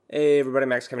Hey everybody,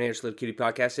 Max coming here to Little Cutie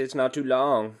Podcast. It's not too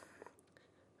long.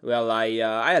 Well, I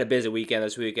had a busy weekend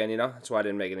this weekend, That's why I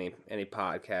didn't make any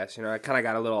podcasts. I kind of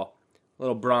got a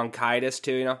little bronchitis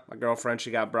too, My girlfriend,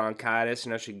 she got bronchitis,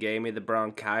 She gave me the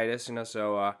bronchitis,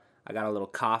 So I got a little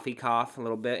cough a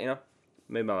little bit,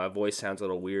 Maybe my voice sounds a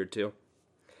little weird too.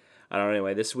 I don't know.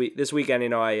 Anyway, this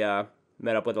weekend, I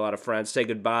met up with a lot of friends, say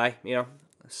goodbye,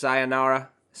 sayonara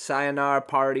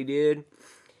party, dude.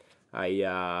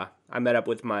 I met up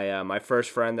with my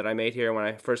first friend that I made here when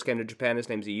I first came to Japan. His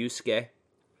name's Yusuke.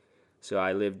 So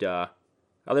I lived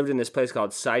in this place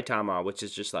called Saitama, which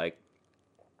is just like,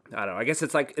 I don't know. I guess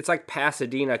it's like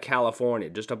Pasadena, California.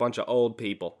 Just a bunch of old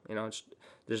people.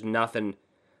 There's nothing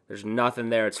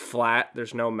there. It's flat.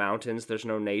 There's no mountains. There's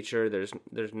no nature.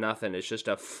 There's nothing. It's just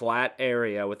a flat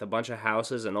area with a bunch of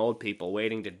houses and old people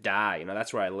waiting to die.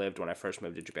 That's where I lived when I first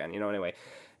moved to Japan. Anyway,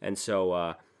 and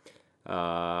so.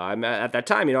 At that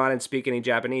time, I didn't speak any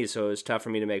Japanese, so it was tough for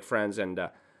me to make friends. And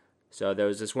so there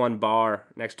was this one bar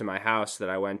next to my house that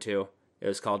I went to. It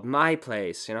was called My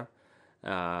Place.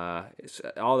 All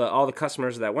the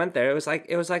customers that went there, it was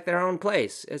like their own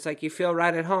place. It's like you feel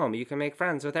right at home. You can make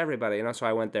friends with everybody. So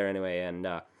I went there anyway, and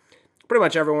pretty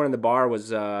much everyone in the bar was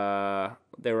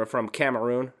they were from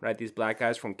Cameroon, right? These black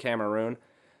guys from Cameroon,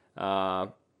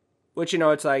 which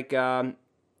it's like.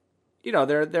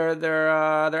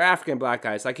 They're African black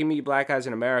guys. Like you meet black guys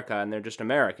in America, and they're just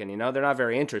American. They're not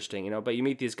very interesting. But you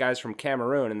meet these guys from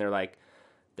Cameroon, and they're like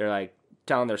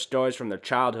telling their stories from their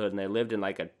childhood, and they lived in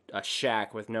like a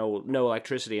shack with no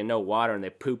electricity and no water, and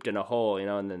they pooped in a hole.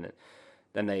 And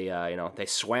then they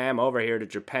swam over here to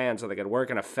Japan so they could work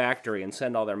in a factory and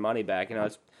send all their money back.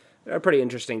 They're pretty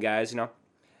interesting guys.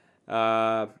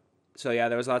 So yeah,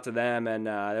 there was lots of them, and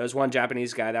there was one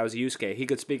Japanese guy, that was Yusuke. He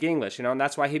could speak English, and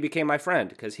that's why he became my friend,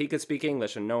 because he could speak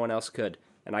English and no one else could,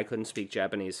 and I couldn't speak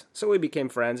Japanese. So we became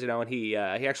friends, and he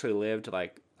actually lived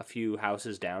like a few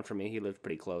houses down from me. He lived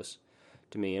pretty close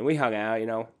to me, and we hung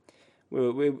out.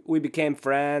 We became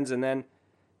friends, and then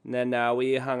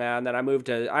we hung out, and then I moved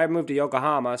to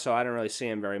Yokohama, so I didn't really see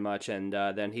him very much, and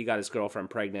then he got his girlfriend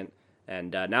pregnant,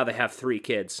 and now they have 3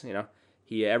 kids.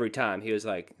 Every time he was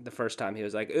like, the first time he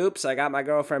was like, "Oops, I got my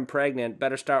girlfriend pregnant.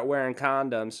 Better start wearing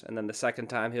condoms." And then the second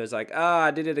time he was like, "Oh,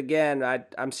 I did it again. I'm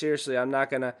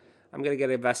gonna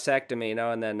get a vasectomy."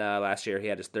 And then last year he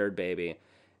had his 3rd baby,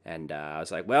 and I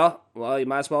was like, well, you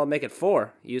might as well make it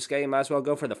 4. Yusuke, you might as well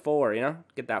go for the 4.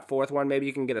 Get that 4th one. Maybe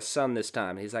you can get a son this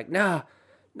time. He's like, no,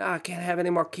 I can't have any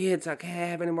more kids. I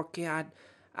can't have any more kids.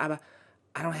 I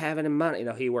don't have any money.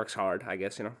 He works hard, I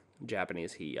guess.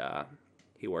 Japanese.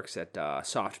 He works at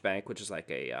SoftBank, which is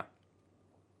like a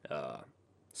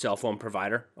cell phone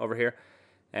provider over here.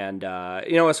 And,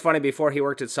 it's funny, before he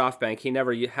worked at SoftBank, he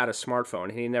never had a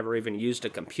smartphone. He never even used a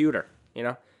computer,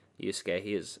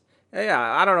 Yusuke,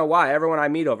 I don't know why. Everyone I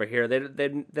meet over here, they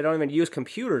don't even use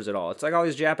computers at all. It's like all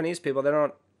these Japanese people, they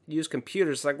don't use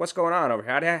computers. It's like, what's going on over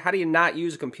here? How do you not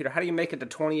use a computer? How do you make it to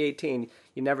 2018?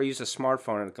 You never use a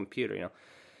smartphone and a computer,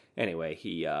 Anyway,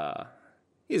 he's a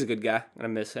good guy, and I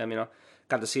miss him,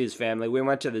 Got to see his family. We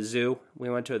went to the zoo. We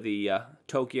went to the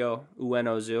Tokyo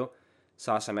Ueno Zoo.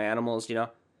 Saw some animals,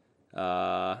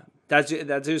 That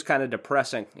zoo's kind of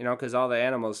depressing, because all the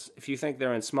animals, if you think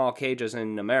they're in small cages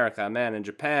in America, man, in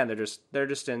Japan, they're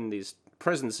just in these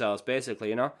prison cells,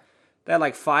 basically, They had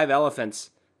like 5 elephants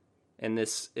in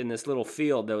this little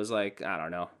field that was like, I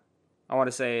don't know. I want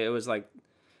to say it was like,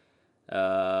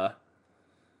 I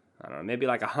don't know, maybe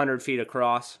like 100 feet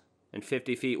across and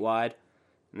 50 feet wide.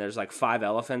 And there's like 5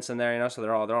 elephants in there, so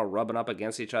they're all rubbing up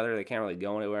against each other. They can't really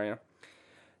go anywhere,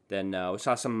 Then we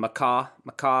saw some macaques,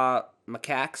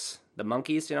 the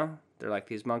monkeys, They're like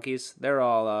these monkeys.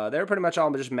 They're pretty much all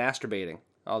just masturbating.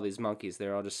 All these monkeys,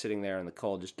 they're all just sitting there in the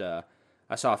cold.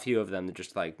 I saw a few of them that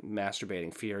just like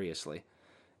masturbating furiously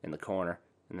in the corner,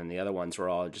 and then the other ones were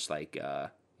all just like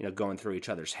going through each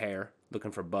other's hair,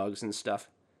 looking for bugs and stuff.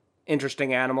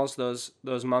 Interesting animals, those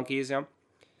monkeys,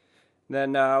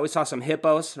 Then we saw some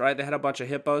hippos, right? They had a bunch of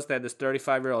hippos. They had this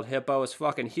 35-year-old hippo. It was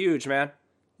fucking huge, man.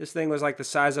 This thing was like the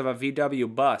size of a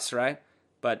VW bus, right?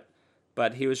 But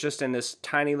he was just in this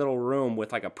tiny little room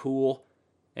with like a pool,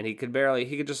 and he could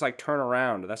just like turn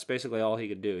around. That's basically all he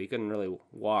could do. He couldn't really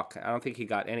walk. I don't think he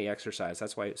got any exercise.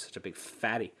 That's why he was such a big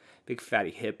fatty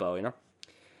hippo,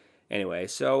 Anyway,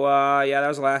 so that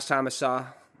was the last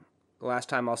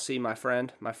time I'll see my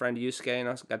friend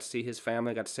Yusuke, got to see his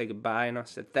family, got to say goodbye,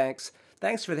 said thanks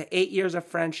for the 8 years of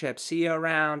friendship, see you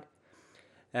around.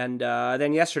 And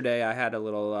then yesterday I had a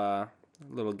little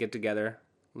get together,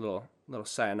 little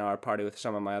sayonara party with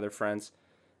some of my other friends,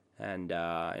 and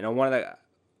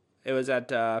it was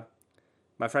at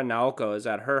my friend Naoko is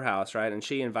at her house, right? And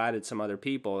she invited some other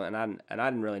people, and I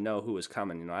didn't really know who was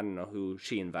coming. You know, I didn't know who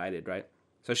she invited, right?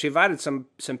 So she invited some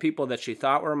people that she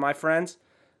thought were my friends,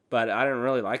 but I didn't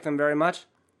really like them very much.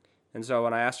 And so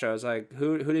when I asked her, I was like,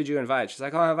 "Who did you invite?" She's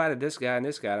like, "Oh, I invited this guy and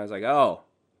this guy." And I was like, "Oh,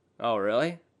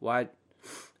 really? Why?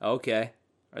 Okay."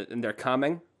 And they're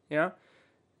coming, you know.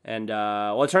 And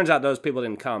well, it turns out those people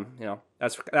didn't come. You know,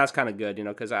 that's kind of good, you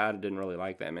know, because I didn't really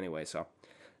like them anyway. So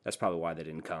that's probably why they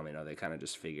didn't come. You know, they kind of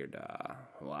just figured,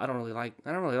 well, I don't really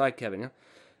like Kevin. You know.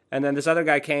 And then this other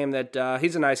guy came that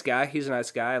he's a nice guy.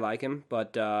 I like him.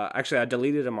 But actually, I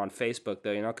deleted him on Facebook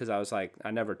though, you know, because I was like,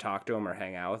 I never talked to him or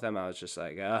hang out with him. I was just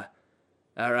like,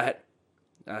 all right,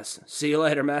 see you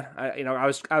later, man.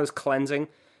 I was cleansing.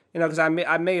 You know, because I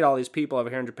made all these people over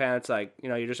here in Japan. It's like, you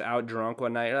know, you're just out drunk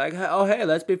one night. You're like, oh, hey,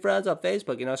 let's be friends on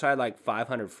Facebook. You know, so I had like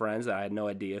 500 friends that I had no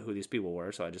idea who these people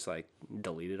were. So I just like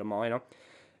deleted them all, you know.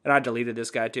 And I deleted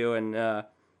this guy too. And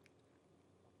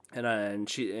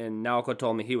Naoko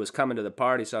told me he was coming to the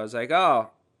party. So I was like, oh,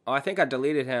 I think I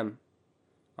deleted him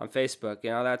on Facebook.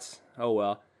 You know, oh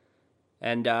well.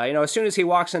 And, you know, as soon as he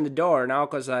walks in the door,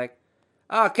 Naoko's like,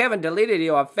 oh, Kevin deleted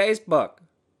you on Facebook.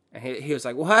 And he was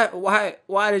like, what?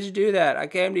 Why did you do that? I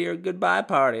came to your goodbye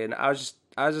party. And I was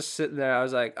just sitting there. I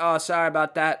was like, oh, sorry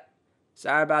about that.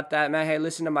 Sorry about that, man. Hey,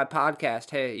 listen to my podcast.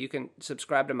 Hey, you can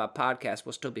subscribe to my podcast.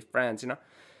 We'll still be friends, you know?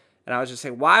 And I was just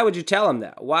saying, why would you tell him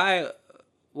that? Why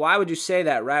would you say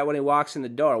that right when he walks in the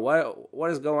door? What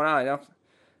is going on, you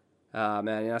know?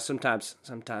 Man, you know, sometimes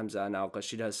no, because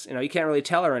she does, you know, you can't really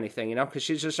tell her anything, you know, because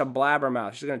she's just a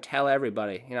blabbermouth. She's going to tell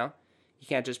everybody, you know? You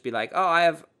can't just be like, oh, I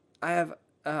have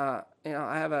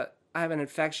an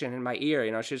infection in my ear.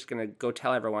 You know, she's gonna go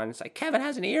tell everyone. It's like, Kevin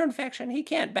has an ear infection. He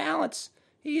can't balance.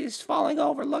 He's falling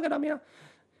over. Look at him. You know.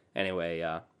 Anyway,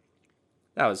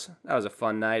 that was a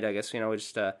fun night. I guess, you know, we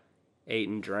just ate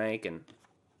and drank and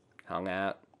hung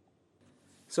out.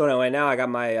 So anyway, now I got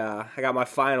my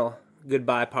final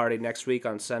goodbye party next week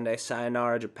on Sunday.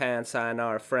 Sayonara Japan.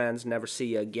 Sayonara Friends. Never see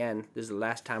you again. This is the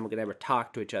last time we can ever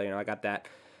talk to each other. You know, I got that.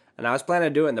 And I was planning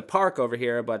to do it in the park over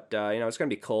here, but, you know, it's going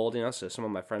to be cold, you know, so some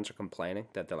of my friends are complaining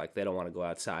that they're like, they don't want to go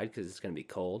outside because it's going to be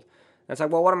cold. And it's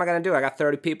like, well, what am I going to do? I got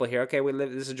 30 people here. Okay,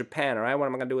 this is Japan, all right? What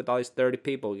am I going to do with all these 30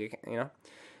 people, you know?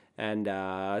 And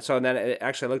so then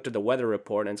I looked at the weather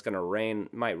report, and it's going to rain,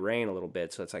 might rain a little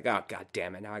bit. So it's like, oh, God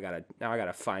damn it, now I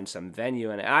gotta find some venue.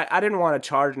 And I didn't want to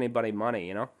charge anybody money,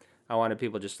 you know? I wanted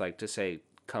people just like to say,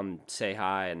 come say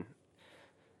hi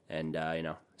and you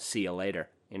know, see you later,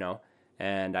 you know?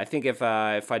 And I think if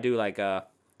I do like a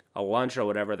lunch or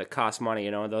whatever that costs money, you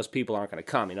know, those people aren't going to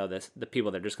come. You know, the people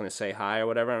that are just going to say hi or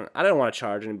whatever. And I didn't want to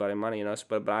charge anybody money, you know,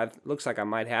 but it looks like I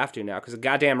might have to now because of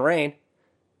goddamn rain,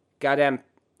 goddamn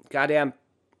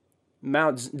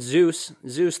Mount Zeus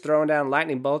throwing down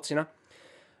lightning bolts. You know,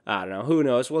 I don't know. Who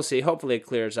knows? We'll see. Hopefully it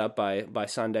clears up by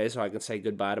Sunday so I can say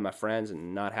goodbye to my friends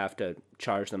and not have to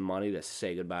charge them money to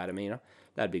say goodbye to me. You know,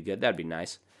 that'd be good. That'd be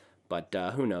nice. But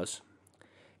who knows?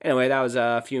 Anyway, that was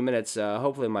a few minutes.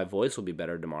 Hopefully my voice will be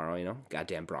better tomorrow, you know.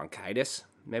 Goddamn bronchitis.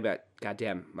 Maybe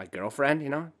goddamn my girlfriend, you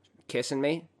know, kissing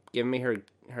me, giving me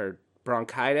her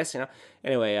bronchitis, you know.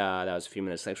 Anyway, that was a few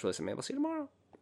minutes. Thanks for listening. Maybe I'll see you tomorrow.